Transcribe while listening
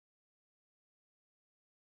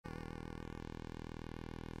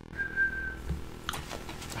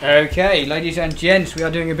Okay, ladies and gents, we are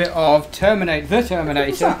doing a bit of the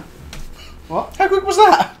Terminator. What? How quick was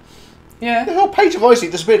that? Yeah. The whole page of Icy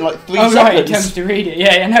disappeared in like 3 seconds. Right, attempts to read it.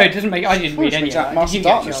 Yeah, no, it doesn't make. I didn't read any of that. Master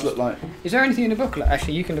Darkness look like? Is there anything in the booklet?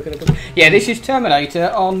 Actually, you can look at the book. Yeah, this is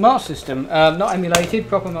Terminator on Mars System. Not emulated,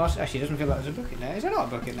 proper Mars. Actually, it doesn't feel like there's a book in there. Is there not a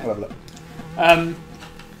book in there? I'll have a look.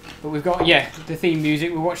 But we've got, the theme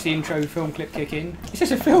music. We'll watch the intro film clip kick in. Is this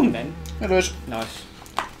a film then? It is. Nice.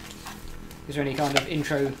 Is there any kind of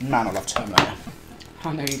intro? Man, I love Terminator.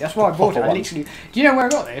 I know, that's why I bought it. I literally. Do you know where I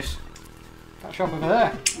got this? That shop over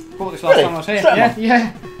there. Bought this last time I was here.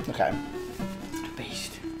 Yeah. Okay.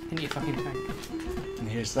 Beast. Into your fucking tank. And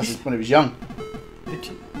that's when he was young.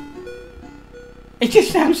 It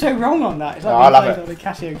just sounds so wrong on that. It's like I love it. on the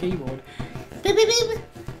Casio keyboard.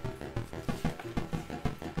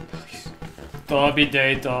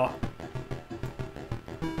 Terminator.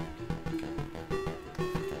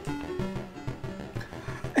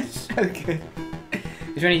 It's so good.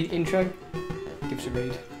 Is there any intro? Give us a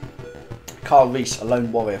read. Carl Reese, a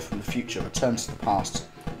lone warrior from the future, returns to the past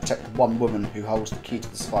to protect the one woman who holds the key to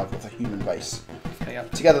the survival of the human race. Kate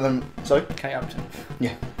Upton. Kate Upton.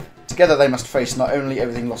 Yeah. Together they must face not only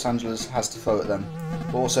everything Los Angeles has to throw at them,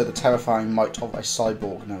 but also the terrifying might of a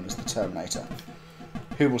cyborg known as the Terminator.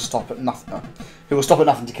 Who will stop at nothing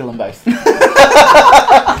to kill them both? Nice.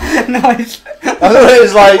 I thought it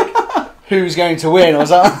was like, who's going to win or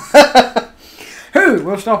something. Who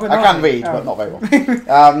will stop at nothing? I can read, but not very well.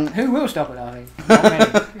 Who will stop at nothing? Not me.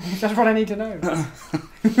 That's what I need to know.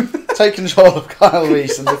 Take control of Kyle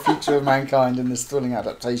Reese and the future of mankind in this thrilling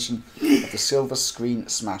adaptation of the silver screen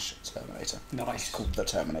smash Terminator. Nice. It's called The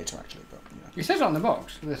Terminator, actually. But, It says it on the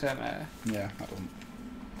box, The Terminator. Yeah, that doesn't.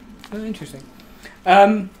 Oh, interesting.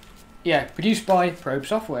 Produced by Probe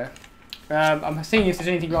Software. I'm thinking if there's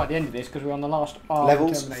anything right at the end of this, because we're on the last arc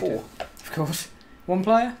Levels of Terminator. 4. Of course. One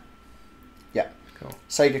player? Yeah. Cool.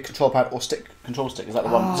 Sega control pad or control stick, is that the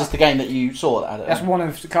one? Is this the game that you saw that had it? That's one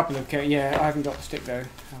of a couple of... Yeah, I haven't got the stick though. I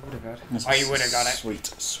would have had. You would have got it.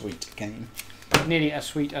 Sweet game. Nearly as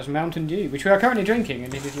sweet as Mountain Dew, which we are currently drinking,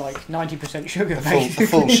 and it is like 90% sugar. The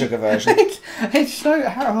full sugar version. it's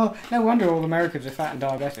so... no wonder all Americans are fat and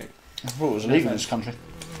diabetic. I thought it was illegal in this country.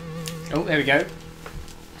 Oh, there we go.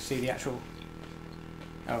 See the actual...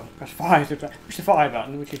 Oh, press fire. Push the fire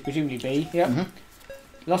button, which is presumably B. Yep.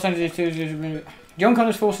 Los Angeles... John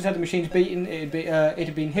Connor's forces had the machines beaten. It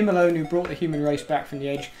had been him alone who brought the human race back from the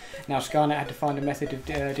edge. Now Skynet had to find a method of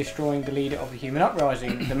destroying the leader of the human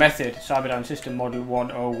uprising. The method, Cyberdyne System Model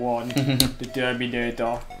 101, the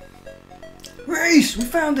Terminator. Reese, we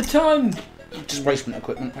found the ton! Displacement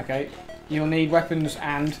equipment. Okay. You'll need weapons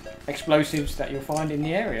and explosives that you'll find in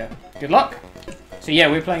the area. Good luck! So yeah,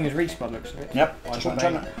 we're playing as Reese by the looks of it. Yep.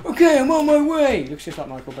 Okay, I'm on my way! Looks just like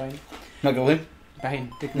Michael Bain. Michael who?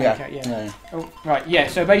 Bain. Yeah. Oh, right, yeah,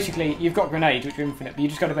 so basically you've got grenades which are infinite, but you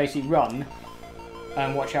just got to basically run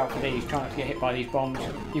and watch out for these, try not to get hit by these bombs.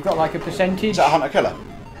 You've got like a percentage. Is that a hunter killer?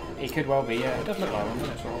 It could well be, yeah. It does look like one,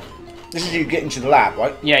 doesn't it, sort of? This is you getting to the lab,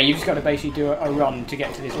 right? Yeah, you've just got to basically do a run to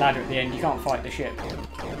get to this ladder at the end. You can't fight the ship.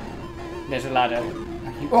 There's a ladder.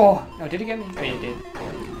 Oh, did it get me? Oh, yeah, it did.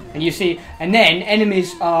 And you see, and then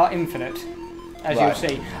enemies are infinite, as you'll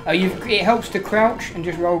see. It helps to crouch and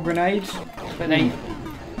just roll grenades, but they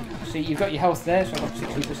see you've got your health there, so I've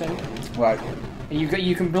got 60%. Right. And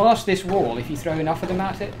you can blast this wall if you throw enough of them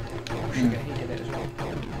at it. Oh, sugar, he did it as well.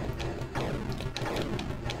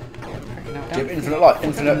 Do you have infinite light,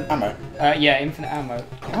 infinite ammo? Yeah, infinite ammo.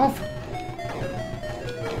 Oh.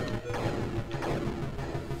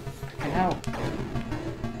 Fucking hell.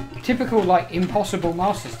 Typical, like, impossible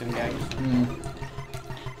Mars System games.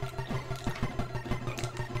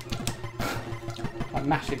 Like,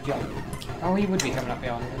 massive jump. Oh, he would be coming up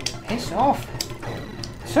behind him. Piss off!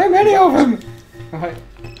 So many of them! Right.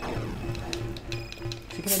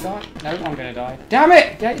 Is he gonna die? No, I'm gonna die. Damn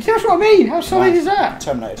it! That's what I mean! How solid is that?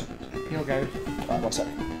 Terminator. You'll go. Right, what's that?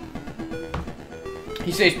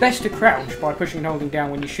 He says it's best to crouch by pushing and holding down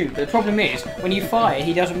when you shoot, but the problem is, when you fire,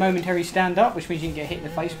 he does a momentary stand-up, which means you can get hit in the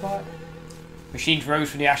face by it. Machines rose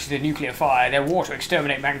from the ashes of nuclear fire. Their war to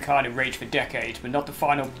exterminate mankind had raged for decades, but not the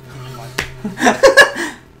final...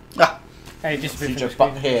 Hey, just future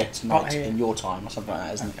but here tonight in your time, or something like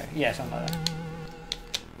that, isn't it? Yeah, something like that.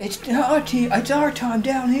 It's our time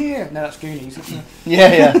down here! No, that's Goonies, isn't it?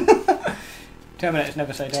 Yeah. Terminators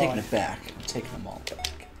never say die. Taking it back. I'm taking them all back.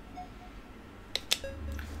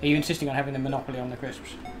 Are you insisting on having the monopoly on the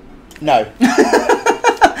crisps? No.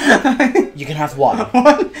 You can have one.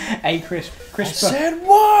 A crisp. I said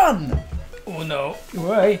one! Oh no.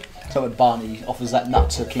 Way. So when Barney offers that nut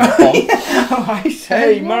to King Kong. Oh, I said.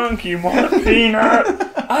 Hey monkey, want a peanut?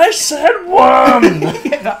 I said one.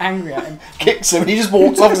 Get that angry at him. Kicks him. He just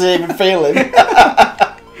walks off as he didn't even feel him.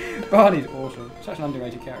 Barney's awesome. Such an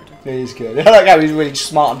underrated character. Yeah, he's good. I like how he's really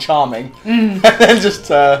smart and charming, and then just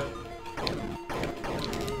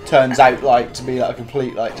turns out like to be like a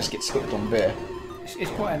complete like just gets hooked on beer.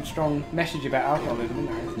 It's quite a strong message about alcoholism,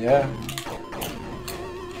 isn't there? Yeah.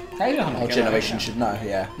 Our generation should know.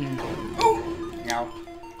 Yeah. Oh! Now.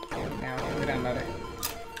 Now, go down ladder.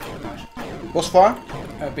 Nice. What's fire?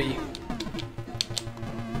 B.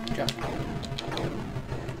 Jump.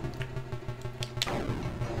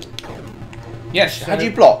 Yes. How do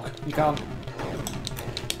you block? You can't.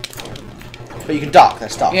 But you can duck their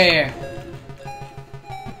stuff. Yeah, yeah.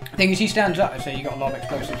 Thing is, he stands up, so you got a lot of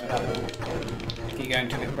explosives at that level. Keep going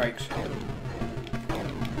until it breaks.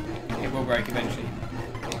 It will break eventually.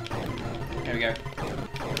 There we go.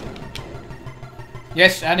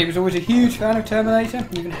 Yes, and he was always a huge fan of Terminator.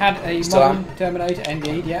 He even had a modern Terminator,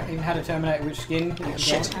 indeed, yeah. Even had a Terminator with skin.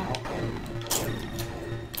 Shit.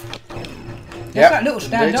 There's that little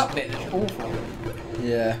stand-up bit that's awful.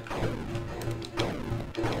 Yeah.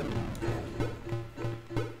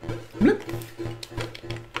 Bloop.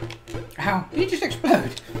 Ow, did he just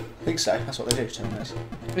explode? I think so. That's what they do to Terminators.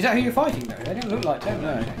 Is that who you're fighting though? They don't look like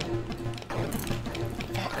Terminators. No.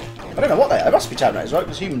 Fuck. I don't know what they are. They must be Terminators, right?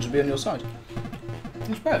 Because humans would be on your side.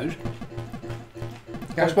 I suppose.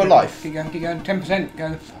 What's my life? Keep going, 10%,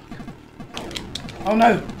 go. Oh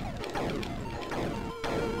no!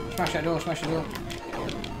 Smash that door, smash the door.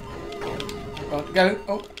 Go,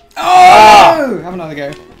 oh! Oh! Have another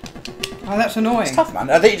go. Oh, that's annoying. It's tough, man.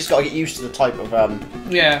 I think you just got to get used to the type of,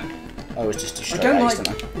 Yeah. Oh, it's just a straight I don't ace,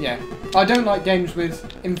 like, yeah. I don't like games with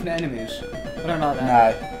infinite enemies. I don't like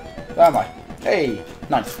that. No. Where am I? Hey,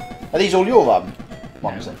 9th. Are these all your,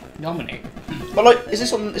 ones then? Nominate. But like, is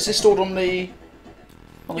this stored on the...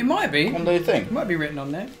 It might be. On the thing? It might be written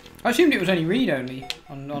on there. I assumed it was only read-only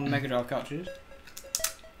on Mega Drive cartridges.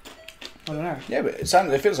 I don't know. Yeah, but it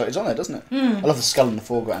feels like it's on there, doesn't it? I love the skull in the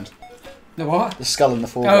foreground. The what? The skull in the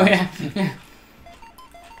foreground. Oh, yeah. Yeah.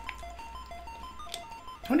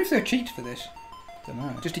 I wonder if there are cheats for this. Don't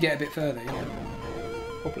know. Just to get a bit further, you know.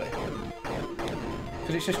 Probably.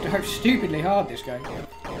 Because it's just how stupidly hard, this game.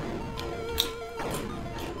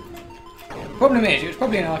 Problem is, it was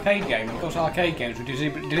probably an arcade game. Of course, arcade games were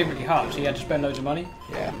deliberately hard, so you had to spend loads of money.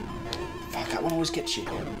 Yeah. Fuck, that one always gets you.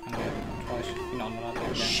 And twice. You're not on the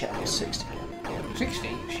ladder. Shit, I was 60. 60?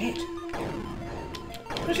 Shit.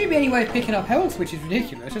 There shouldn't be any way of picking up health, which is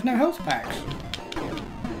ridiculous. There's no health packs.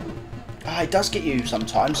 Ah, it does get you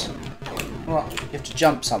sometimes. What? You have to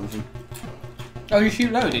jump something. Oh, you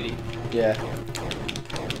shoot low, did he? Yeah.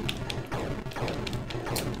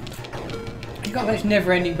 You got this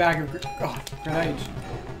never-ending bag of grenades.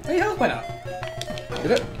 Oh, your health went up.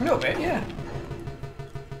 Did it? A little bit, yeah.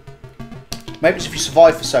 Maybe it's if you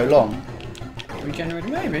survive for so long. Regenerated,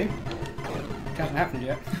 maybe. It hasn't happened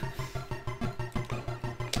yet.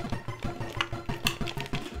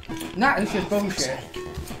 That is just bullshit.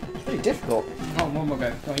 It's really difficult. Oh, one more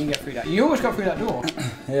go. Oh, you can get through that. You almost got through that door.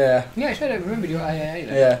 Yeah. Yeah, I said I remembered your AAA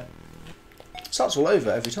then. Yeah. It starts all over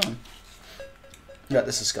every time. Yeah,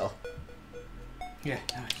 this is a skull. Yeah,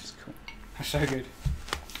 nice. It's cool. That's so good.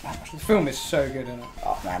 The film is so good, isn't it?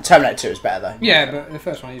 Oh man, Terminator 2 is better though. Yeah, but the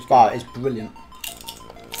first one is good. But it's brilliant.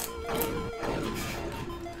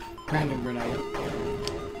 Random grenade.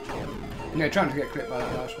 Yeah, trying to get clipped by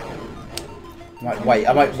that last one.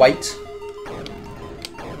 I might wait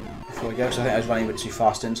before we go, because I think I was running a bit too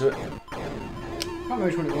fast into it. I can't remember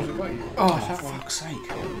which one it was that got you. Oh, it's that one. For fuck's sake.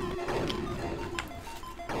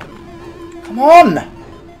 Come on!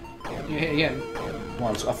 You hit again. Well,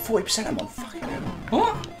 I've got 40% I'm on. Fucking hell.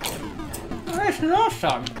 What? Oh, that's the last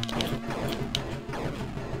time.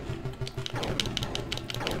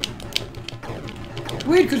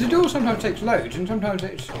 Weird, because the door sometimes takes loads, and sometimes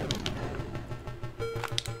it's...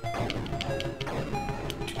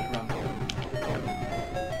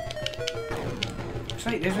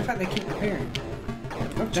 Say, there's the fact they keep appearing.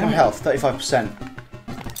 What's my health? 35%.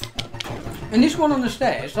 And this one on the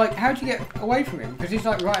stairs, like, how do you get away from him? Because he's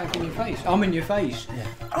like right up in your face. I'm in your face. Yeah.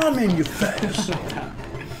 I'm in your face.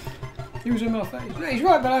 He was in my face. Look, he's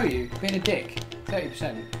right below you, being a dick.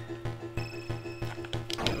 30%.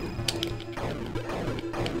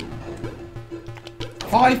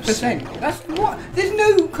 %. That's what? There's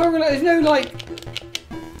no correlate. There's no like.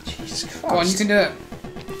 Jesus Christ. Go on, you can do it.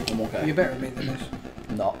 I'm okay. You're better at me than this.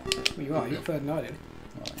 Not. Well, you are. You're further than I did.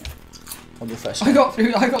 Oh, yeah. On the first. I got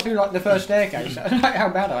through like the first staircase. That's like how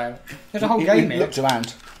bad I am. There's a whole game here. Looked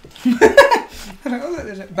around. I was like, oh look,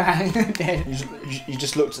 there's a bang, dead. You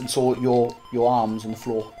just looked and saw your arms on the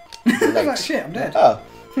floor. I was like, shit, I'm dead. Oh,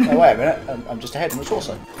 no, wait a minute. I'm just ahead in the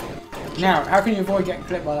torso. Now, how can you avoid getting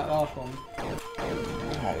clipped by that last one?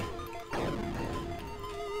 No.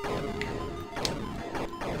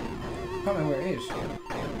 I can't remember where it is.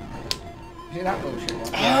 Is it that bullshit one?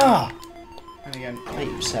 Ah! And again.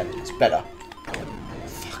 80%. It's better.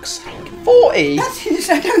 Fuck's sake. 40? That's just,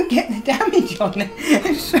 I don't get the damage on it.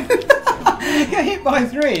 It's so you get hit by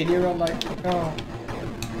 3 and you're on like, oh.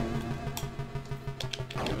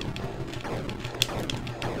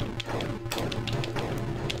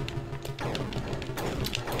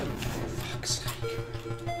 Fuck's sake.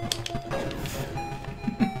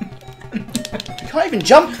 You can't even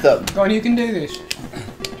jump them. Go on, you can do this.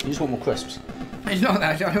 You just want more crisps. It's not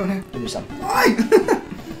that, I don't want to. Give me some. Why?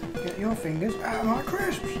 Get your fingers out of my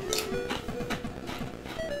crisps.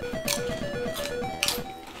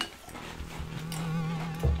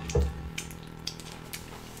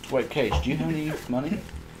 Wait, Cage, do you have any money?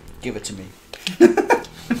 Give it to me.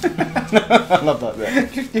 I love that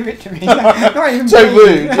bit. Just give it to me. Not even So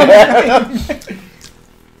rude.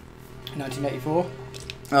 1984.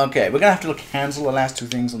 Okay, we're going to have to cancel the last 2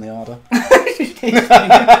 things on the order.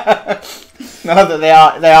 No, that they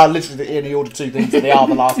are literally in the order 2 things, and they are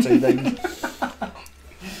the last 2 things.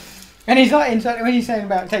 And he's like, when he's saying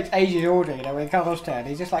about it takes ages ordering, you know, when Carl's turn,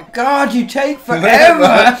 he's just like, God, you take forever!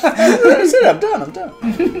 That's it, I'm done.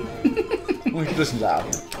 We can listen to that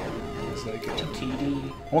album. It's very good.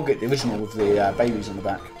 TD. I want to get the original with the babies on the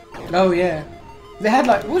back. Oh, yeah. They had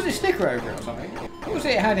like, what was it, sticker over it or something? What was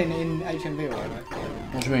it had in HMV or whatever?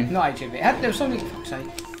 What do you mean? Not HMV. There was something, for fuck's sake.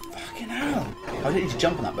 Fucking hell. I didn't need to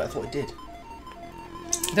jump on that, but I thought it did.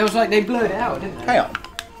 There was like, they blurred it out, didn't they? Hang on.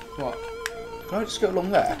 What? Can I just go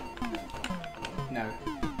along there? No.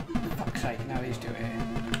 For fuck's sake, now these 2 here.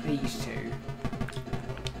 These 2.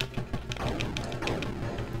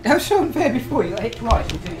 That was so unfair before, you got hit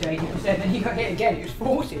twice, you took it to 80%, then you got hit again, it was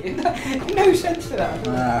 40. No sense to that.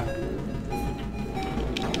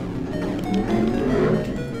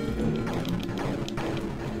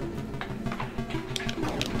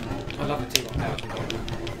 I love the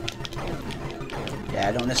T-1000.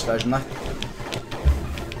 Yeah, not on this version though.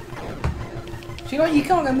 See, like, you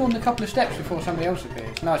can't go more than a couple of steps before somebody else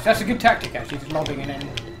appears. Nice, that's a good tactic actually, just lobbing it in.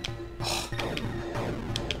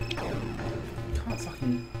 Can't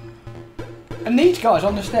fucking... And these guys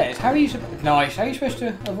on the stairs, how are you nice, how are you supposed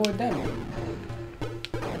to avoid them?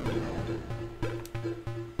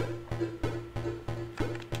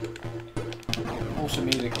 Awesome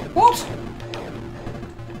music. What?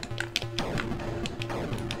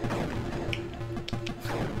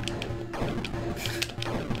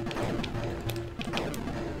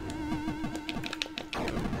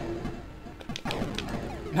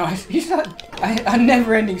 Nice. He's like a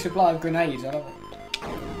never-ending supply of grenades. I love it.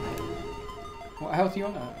 What health are you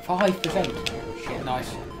on now? 5%. Shit,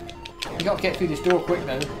 nice. You got to get through this door quick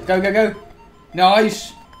though. Go, go, go.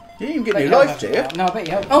 Nice. You didn't even get any life, do you? No, I bet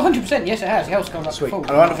you have. Oh, 100%. Yes, it has. Your health's gone up to Sweet. full.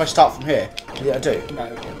 And I wonder if I start from here. Yeah, I do. No.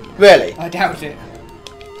 Really? I doubt it.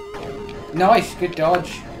 Nice. Good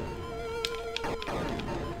dodge.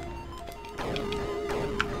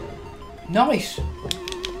 Nice. I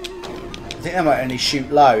think they might only shoot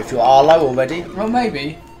low if you are low already. Well,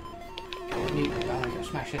 maybe. I got to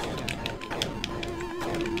smash this.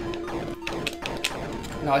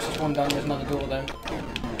 Nice, that's one done. There's another door though.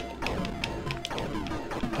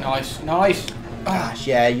 Nice, nice. Ah,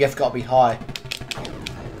 yeah, you have got to be high.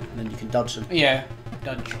 And then you can dodge them. Yeah,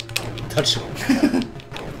 dodge. Dodge them.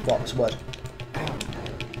 What's the word?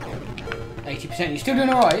 80%. You're still doing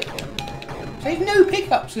alright. So there's no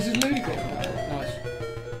pickups. This is ludicrous. Nice.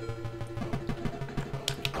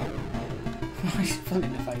 Nice, full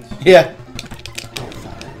in the face. Yeah.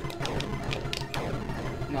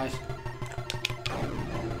 Nice.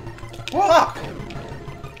 What?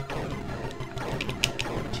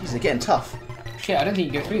 Jeez, they're getting tough. Shit, I don't think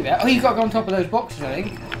you can go through that. Oh, you've got to go on top of those boxes, I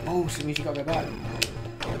think. Oh, so it means you've got to go back.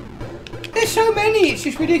 There's so many, it's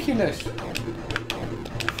just ridiculous.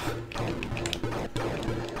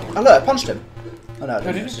 Oh look, I punched him. Oh no,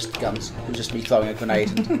 Oh, did it's just guns. It was just me throwing a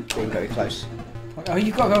grenade and being very close. Oh,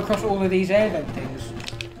 you've got to go across all of these air vent things.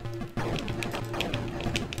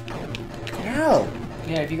 Hell.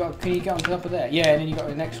 Yeah, if you got, can you get on top of there? Yeah, and then you got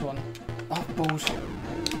the next one. Oh, balls.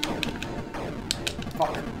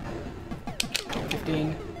 Fuck.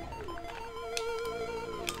 15.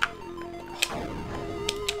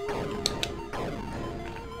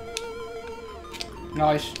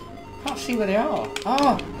 Nice. Can't see where they are.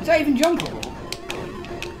 Ah, is that even jumpable? I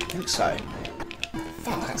think so.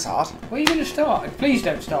 Fuck, that's hard. Where are you going to start? Please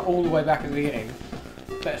don't start all the way back at the beginning.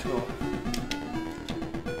 Better score.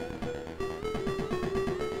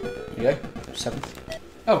 There you go. 7.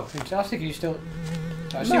 Oh, I was thinking you still...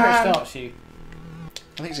 I see where it starts you.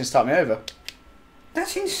 I think it's going to start me over.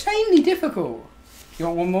 That's insanely difficult. You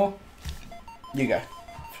want one more? You go.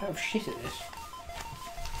 I'm so shit at this.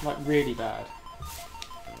 Like, really bad.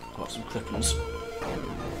 Got some cripplers.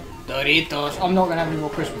 Doritos. I'm not going to have any more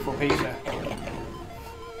crisps before pizza.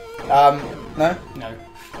 No? No.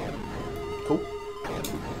 Cool.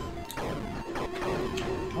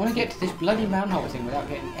 I want to get to this bloody manhole thing without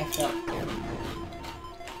getting effed up.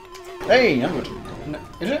 Hey, 100. No,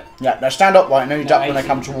 is it? Yeah, now stand up right, and only duck 80. when they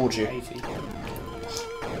come towards you. 80.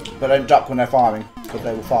 But don't duck when they're firing, because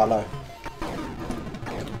they will fire low.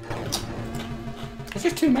 There's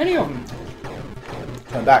just too many of them.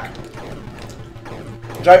 Turn back.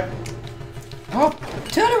 Joe. Oh,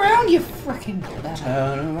 turn around, you frickin'...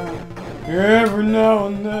 Turn around. Every now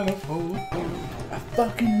and then I fall. I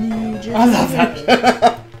fucking need you. I love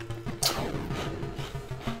that.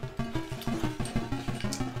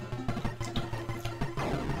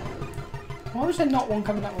 Why was there not one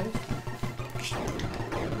coming that way?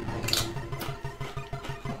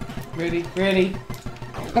 Really? Really?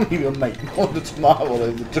 I'm your mate. Want the tomato all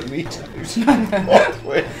over the Doritos. What?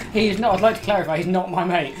 Weird. He is not. I'd like to clarify, he's not my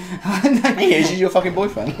mate. He is. He's your fucking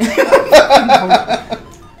boyfriend.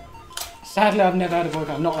 Sadly, I've never had a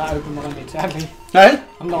boyfriend. I'm not that open-minded, sadly. No?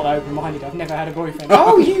 I'm not that open-minded. I've never had a boyfriend.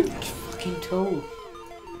 Oh, you fucking tool.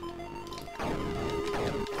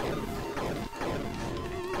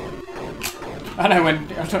 I know when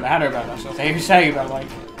I was talking to Hannah about that sort of thing, he was saying about, like,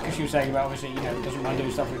 because she was saying about, obviously, you know, doesn't mind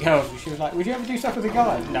doing stuff with girls. She was like, would you ever do stuff with a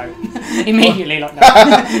guy? No. Immediately, like, no.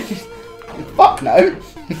 Fuck no.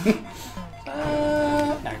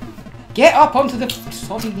 No. Get up onto the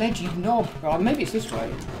sodding ledge, you knob. Right, maybe it's this way.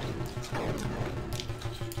 That's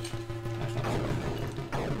not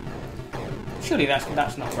this way. Surely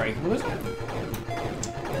that's not breakable, is it?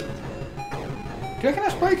 Do you reckon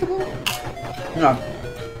that's breakable? No.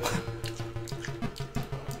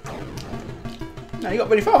 No, you got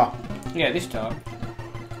really far. Yeah, this time.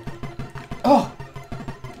 Oh!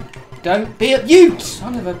 Don't be a you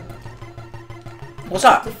son of a... What's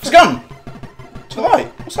that? It's a gun. To the right.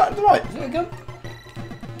 What's that to the right? Is it a gun?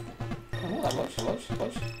 Oh, what that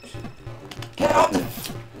watch. Get up!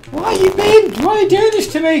 Why are you doing this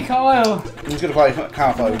to me, Kyle? He's going to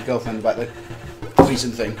clarify with his girlfriend about the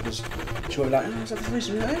threesome thing. Because she won't be like, oh, is that a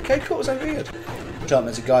threesome? Like, okay, cool, is that weird? Tell them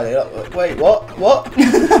there's a guy there. Like, wait, what? What?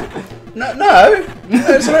 No,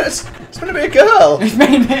 it's meant to be a girl. It's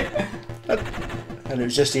meant to be... And it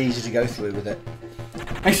was just easy to go through with it.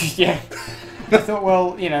 Yeah. I thought,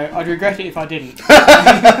 well, you know, I'd regret it if I didn't.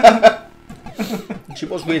 She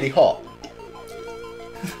was really hot.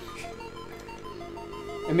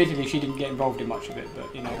 Admittedly, she didn't get involved in much of it,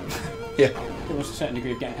 but, you know. Yeah. There was a certain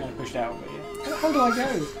degree of getting her pushed out, but yeah. How do I go?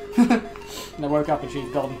 And I woke up and she's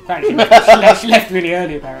gone. Apparently, she left really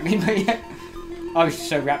early, apparently, but yeah. I was just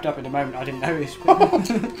so wrapped up in the moment I didn't notice.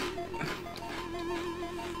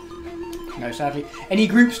 No, sadly. Any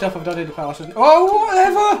group stuff I've done in the past isn't... Oh,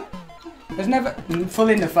 whatever! There's never... Full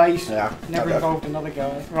in the face. Yeah. Never involved another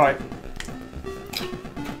guy. Right.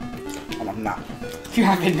 I'm having that. You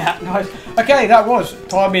having that? Nice. Okay, that was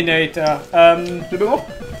Terminator. A bit more?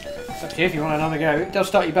 It's up to you if you want another go. It does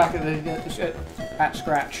start you back at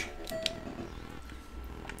scratch.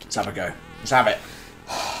 Let's have a go. Let's have it.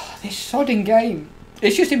 This sodding game.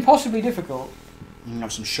 It's just impossibly difficult. I'm going to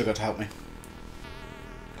have some sugar to help me.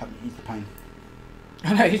 Help me eat the pain.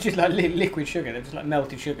 I know, it's just like liquid sugar. They're just like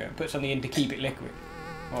melted sugar and put something in to keep it liquid.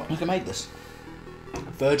 What? Who made this?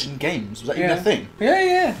 Virgin Games? Was that even a thing?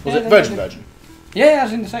 Yeah. Was it Virgin? Yeah, I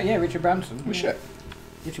was in the same. Yeah, Richard Branson. Oh shit.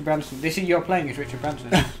 Richard Branson. This is you're playing as Richard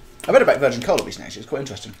Branson. I read about Virgin Cola recently, actually. It's quite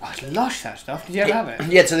interesting. Oh, it's lush, that stuff. Did you ever have it?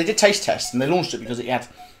 Yeah, so they did taste tests and they launched it because it had...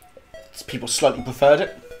 people slightly preferred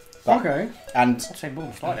it. But, okay. And... I'd say more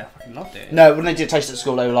than slightly. I fucking loved it. No, when they did taste at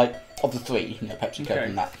school, they were like, of the three, you know, Pepsi, Coke Okay.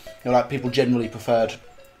 and that, they were like, people generally preferred...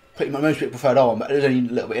 Pretty much most people preferred on, but there was only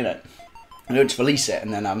a little bit in it. And they went to release it,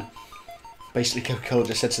 and then basically Coca-Cola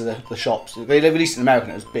just said to the shops... They released it in America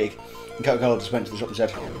and it was big. And Coca-Cola just went to the shop and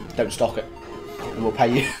said, don't stock it. And we'll pay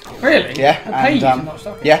you. Really? Yeah. They'll pay you to not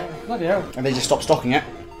stock it? Yeah. Oh, bloody hell. And they just stopped stocking it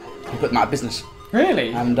and put them out of business.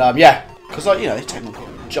 Really? And yeah, because like, you know, they've taken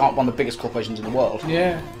one of the biggest corporations in the world.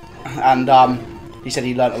 Yeah. And he said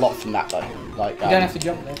he learnt a lot from that though. Like You don't have to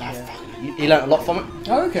jump there. Yeah. He learnt a lot from it.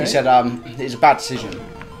 Oh, okay. He said it was a bad decision,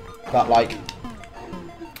 but like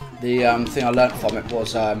the thing I learnt from it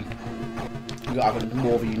was you got to have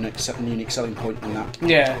more of a unique selling point than that.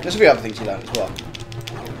 Yeah. There's a few other things he learnt as well.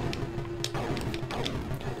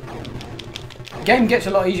 Game gets a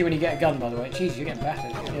lot easier when you get a gun, by the way. Jesus, you're getting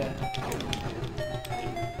battered. Yeah.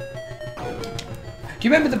 Do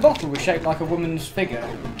you remember the bottle was shaped like a woman's figure?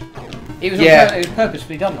 It was it was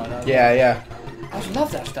purposefully done like that. Yeah, yeah. I just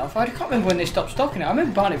love that stuff. I can't remember when they stopped stocking it. I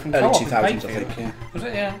remember buying it from Early Co-op 2000s, I in think, yeah. Was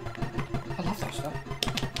it? Yeah. I love that stuff.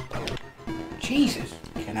 Jesus.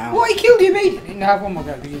 Now. What? He killed you immediately? No, have one more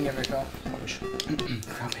go because you can get very far. Rubbish.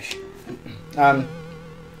 Rubbish.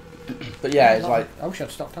 But yeah, it's like... I wish I'd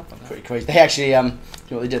stocked up on that. Pretty crazy. They actually, you know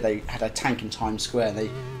what they did? They had a tank in Times Square and they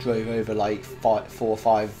drove over like 4 or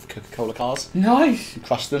 5 Coca-Cola cars. Nice! And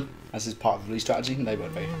crushed them as is part of the release strategy, and they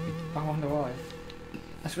weren't very happy. I wonder why.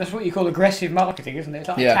 That's what you call aggressive marketing, isn't it? It's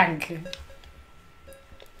like a tank.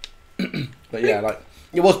 But yeah, like...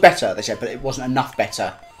 It was better, they said, but it wasn't enough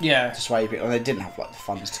better to sway people. And they didn't have like the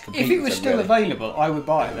funds to compete. If it was still available, I would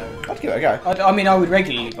buy it though. I'd give it a go. I mean, I would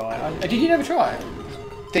regularly buy it. Did you never try it?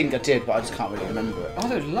 I think I did, but I just can't really remember it.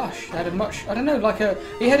 Oh, it was lush. It had a much, I don't know, like it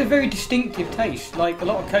had a very distinctive taste. Like a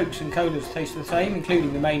lot of Cokes and Colas taste the same,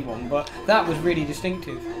 including the main one, but that was really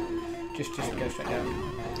distinctive. Just go straight down.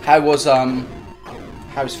 How's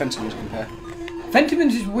Fentimans compare?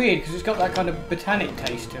 Fentimans is weird because it's got that kind of botanic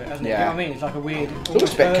taste to it, hasn't it? You know what I mean? It's like a weird... It's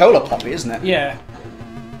almost a bit cola poppy, isn't it? Yeah.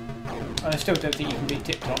 I still don't think you can beat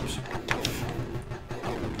Tip Tops.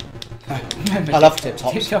 I love Tip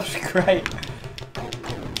Tops. Tip Tops are great.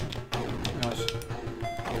 Nice.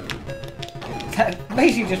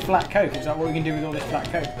 Basically just flat Coke. It's like, what we can do with all this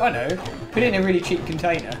flat Coke? I know. Put it in a really cheap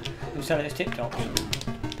container and sell it as Tip Tops.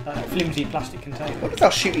 Like a flimsy plastic container. What if they'll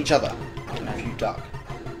shoot each other? No. If you duck.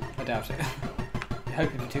 I doubt it. You're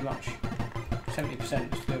hoping for too much.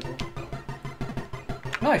 70% is doable.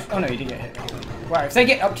 Nice. Oh no, you did get hit. Wow, if they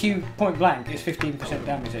get up to you point blank, it's 15%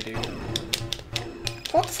 damage they do.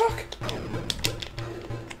 What the fuck?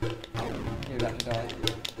 You're about to die.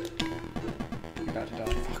 You're about to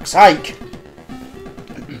die. Fuck's sake!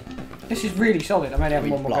 This is really solid. I'm only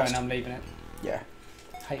having one more go and I'm leaving it. Yeah.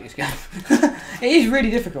 I hate this game. It is really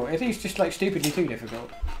difficult. I think it's just like stupidly too difficult.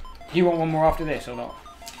 Do you want one more after this or not?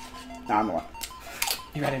 No, I'm alright.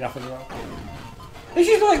 You've had enough as well. This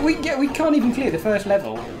is like we can't even clear the first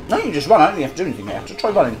level. No, you just run. I don't think you have to do anything here. Just try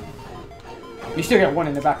running. You still get one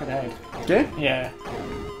in the back of the head. Do you? Yeah.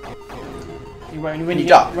 When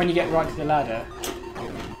you get right to the ladder.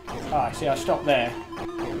 Ah, see, I stopped there.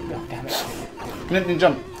 God damn it! You didn't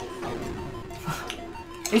jump.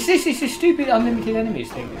 It's this stupid unlimited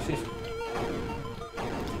enemies thing. It's just.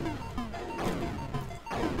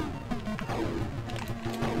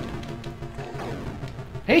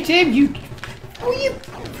 Hit him, you! What are you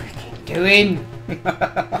freaking doing? I'm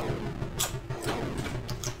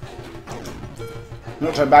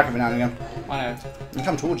not turning back every now and again. I know. They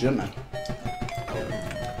come towards you, don't they?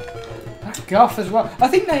 Back off as well. I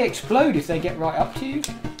think they explode if they get right up to you.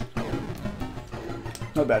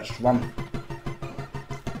 Not bad, just run.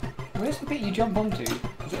 Where's the bit you jump onto?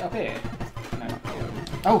 Is it up here? No.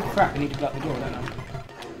 Oh crap, I need to block the door, don't I?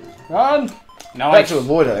 Run! Nice! Better to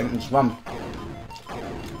avoid it, I think, just run.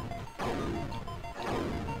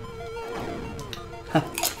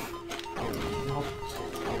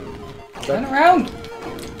 Turn around!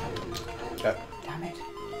 Go. Damn it.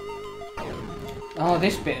 Oh,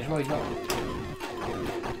 this bit as well, he's got.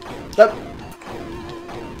 Go.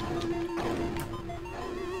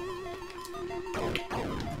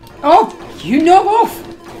 Oh! You knob off!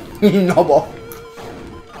 You knob off.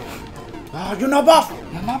 Oh, you knob off!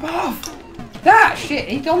 You knob off! That shit,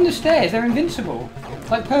 he's on the stairs, they're invincible.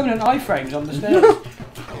 Like permanent iframes on the stairs. You're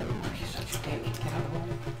such a dick. Get out of the way.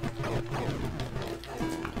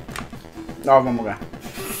 No, one more go.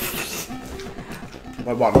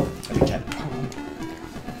 By one, every 10.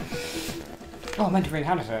 Oh, I meant to bring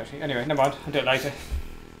Hannah actually. Anyway, never mind, I'll do it later.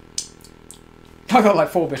 I got like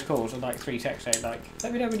 4 missed calls and like 3 texts saying like,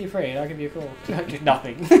 let me know when you're free and I'll give you a call. Like, just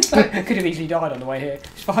nothing. I could have easily died on the way here.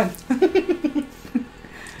 It's fine.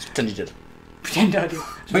 Just pretend you did. Pretend I did.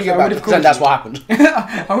 When you get back, pretend that's what happened.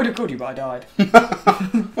 I would have called you, but I died.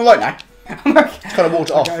 I'm right now. I'm okay. Just kind of walked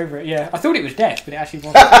it off. Go over it, yeah. I thought it was death, but it actually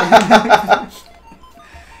wasn't.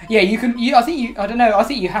 Yeah, you can. I don't know. I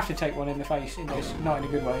think you have to take one in the face in this, not in a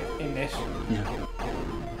good way. In this. Yeah.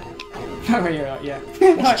 No, you're right. Yeah.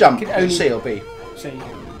 Let's jump. Only C or B. C. You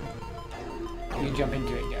can jump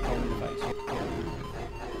into it and get a bomb in the face.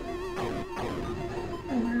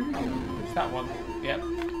 It's that one. Yep.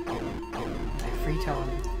 3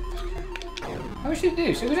 times. How much did it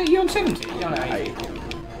do? So was it you on 70? You're on 80.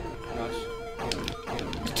 Nice.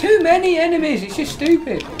 There's too many enemies. It's just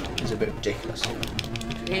stupid. It's a bit ridiculous.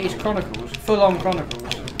 It is Chronicles. Full on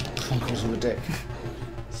Chronicles. Chronicles of a dick.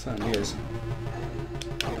 Certainly is.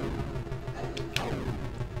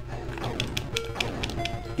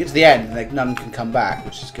 get to the end and none can come back,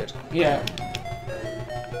 which is good. Yeah.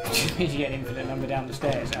 It just means you get an infinite number down the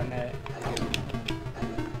stairs and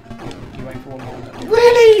you wait for one more.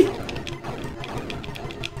 Really?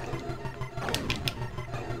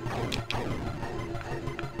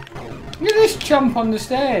 Look at this jump on the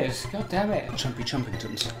stairs. God damn it. Chumpy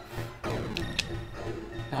Chumpingtons.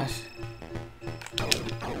 Nice.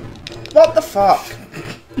 What the fuck?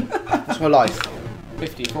 That's my life.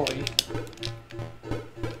 50, 40.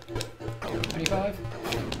 25.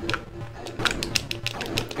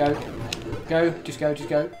 Go. Go. Just go. Just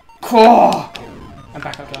go. Oh! And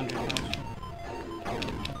back up to 100.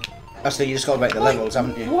 That's the, you just got to make the levels,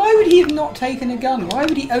 haven't you? Why would he have not taken a gun? Why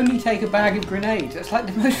would he only take a bag of grenades? That's like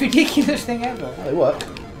the most ridiculous thing ever. Well, they work.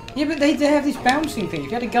 Yeah, but they have this bouncing thing. If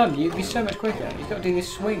you had a gun, you'd be so much quicker. He's got to do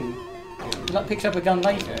this swing. He like picks up a gun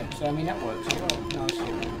later, so I mean that works as well. Nice.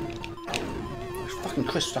 There's fucking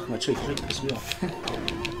crisp stuck in my tooth. It's really pissing me off.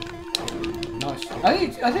 Nice.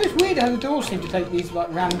 I think it's weird how the doors seem to take these like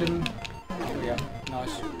random. There we go.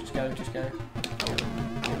 Nice. Just go. Just go.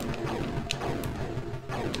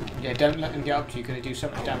 Yeah, don't let them get up to you because they do so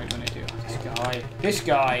much damage when they do. Oh, this guy. This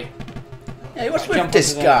guy. Hey, what's with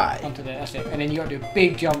this guy? Onto there, that's it. And then you got to do a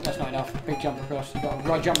big jump. That's not enough. Big jump across. You got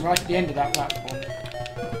to jump right at the end of that platform.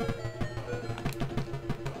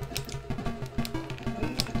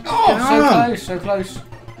 Oh, so close, so close.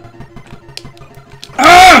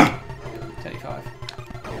 35.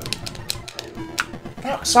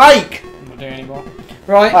 Fuck's sake! I'm not doing anymore.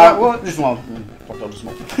 Right, what? Just one.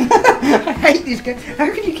 I hate this game.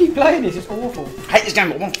 How can you keep playing this? It's awful. I hate this game,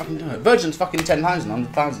 but I won't fucking do it. Virgin's fucking 10,000,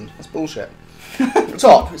 100,000. That's bullshit.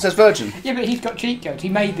 Top, it says Virgin. Yeah, but he's got cheat codes. He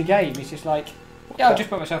made the game. It's just like, yeah, I'll just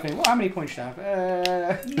put myself in. What? How many points do I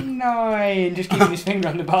have? 9. Just keeping his finger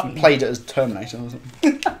on the button. Played it as Terminator or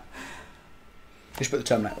something. He should put the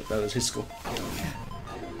Terminator there as his score.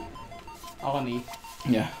 Arnie.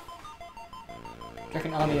 Yeah. Do you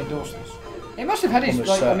reckon Arnie endorsed this? It must have had his,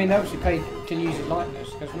 like, I mean, they obviously paid to use his likeness.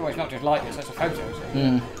 Because, no, it's not just likeness, that's a photo, is it?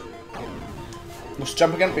 Mm. What's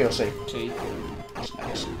jump again, B or C? C. That's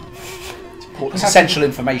nice. It's essential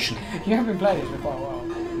information. You haven't been playing this for quite a while.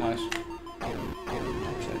 Nice.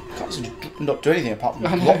 Can't seem to not do anything apart from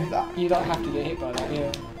block that. You don't have to get hit by that,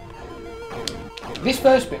 yeah. This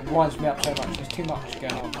first bit winds me up so much, there's too much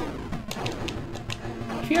going on.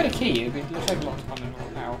 If you had a key, it would save a lot of time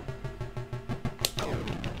now.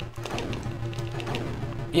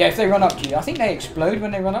 Yeah, if they run up to you, I think they explode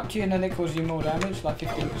when they run up to you and then they cause you more damage, like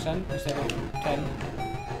 15% instead of 10.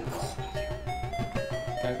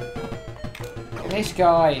 Go. This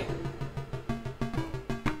guy.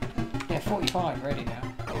 Yeah, 45 ready now.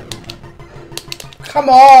 Come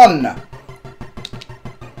on!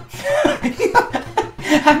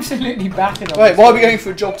 Absolutely battered on. Wait, why are we going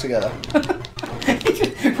for a jog together? He's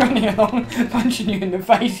just running along, punching you in the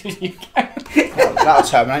face as you go. That'll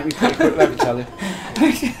terminate me pretty quick, let me tell you.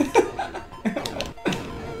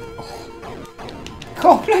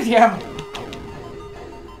 God, bloody hell.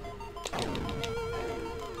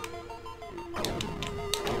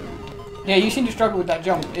 Yeah, you seem to struggle with that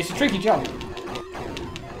jump. It's a tricky jump.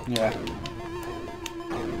 Yeah.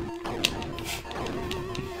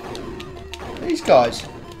 These guys.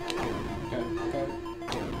 Go, go.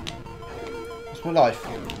 It's my life. I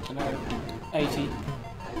don't know. 80.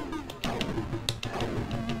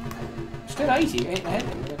 Still 80, ain't the head.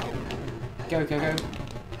 Go, go, go.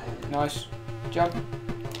 Nice. Jump.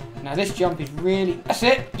 Now this jump is really... That's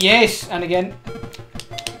it! Yes! And again.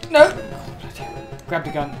 No! Oh, bloody hell. Grab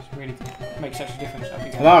the gun. It's really makes such a difference.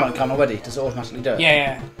 Am I not come already? Does it automatically do it? Yeah,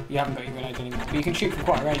 yeah. You haven't got your grenades anymore. But you can shoot from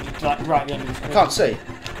quite a range. It's like right at the end of the screen. I can't see.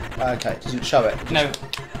 Okay, it doesn't show it. No.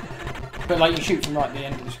 But like you shoot from right at the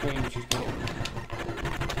end of the screen, which is good.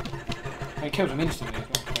 And it kills them instantly as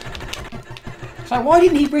well. So why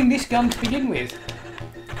didn't he bring this gun to begin with?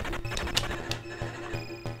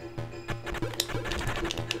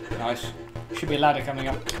 Nice. Should be a ladder coming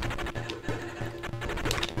up.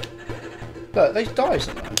 Look, they die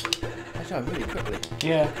sometimes. They die really quickly.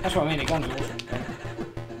 Yeah, that's what I mean. The gun's awesome. Okay.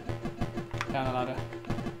 Down the ladder.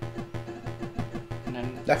 And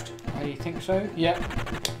then... Left. I think so. Yeah.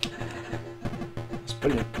 That's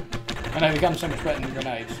brilliant. I know the gun's so much better than the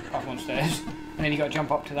grenades, up on stairs. And then you got to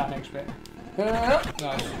jump up to that next bit.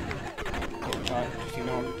 Nice. Sorry, just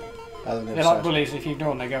ignore them. They're like bullies, if you ignore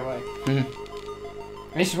them they go away.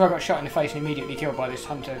 Mm-hmm. This is where I got shot in the face and immediately killed by this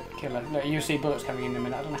hunter killer. Look, you'll see bullets coming in a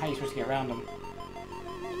minute. I don't know how you're supposed to get around them.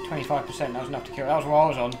 25%, that was enough to kill. That was what I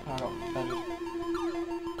was on. I got loaded.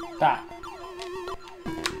 That.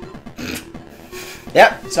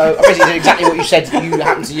 Yep, so I basically did exactly what you said you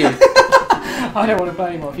happened to you. I don't want to play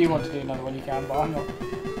anymore. If you want to do another one you can, but I'm not.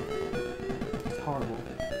 horrible.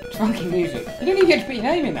 It's funky music. You don't even get to put your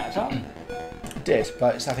name in that, Tom. Did,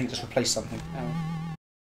 but I think it just replaced something. Oh.